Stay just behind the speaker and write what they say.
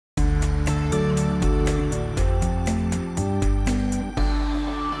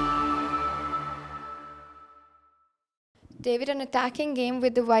David, an attacking game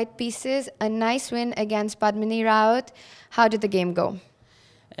with the white pieces, a nice win against Padmini Rout. How did the game go?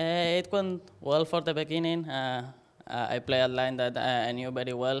 It went well for the beginning. I played a line that I knew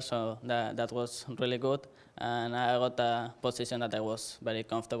very well, so that was really good. And I got a position that I was very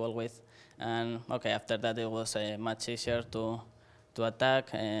comfortable with. And okay, after that it was much easier to attack.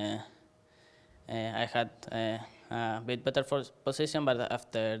 I had a bit better position, but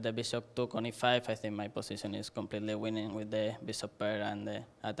after the bishop took on e5, I think my position is completely winning with the bishop pair and the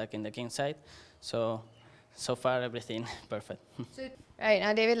attacking the king side. So far, everything perfect. Right,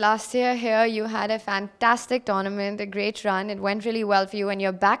 now David, last year here you had a fantastic tournament, a great run. It went really well for you and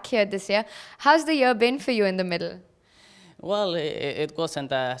you're back here this year. How's the year been for you in the middle? Well, it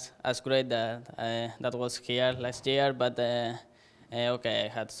wasn't as great that was here last year, but okay, I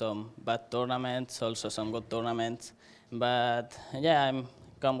had some bad tournaments, also some good tournaments. But yeah, I'm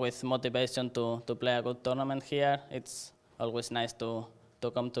come with motivation to play a good tournament here. It's always nice to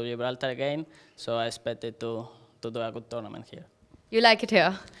come to Gibraltar again, so I expected to do a good tournament here. You like it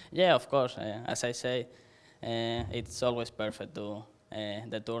here? Yeah, of course. As I say, it's always perfect to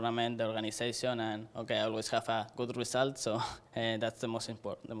the tournament, the organization, and okay, I always have a good result, so that's the most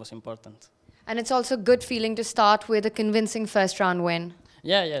important. And it's also good feeling to start with a convincing first round win.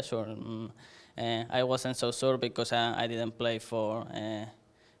 Yeah, sure. I wasn't so sure because I didn't play for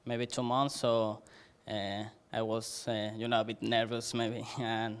maybe 2 months, so I was a bit nervous maybe.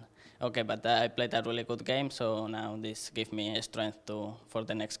 And okay, but I played a really good game, so now this gives me strength for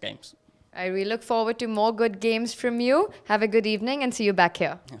the next games. We look forward to more good games from you. Have a good evening and see you back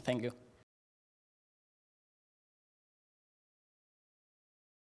here. Thank you.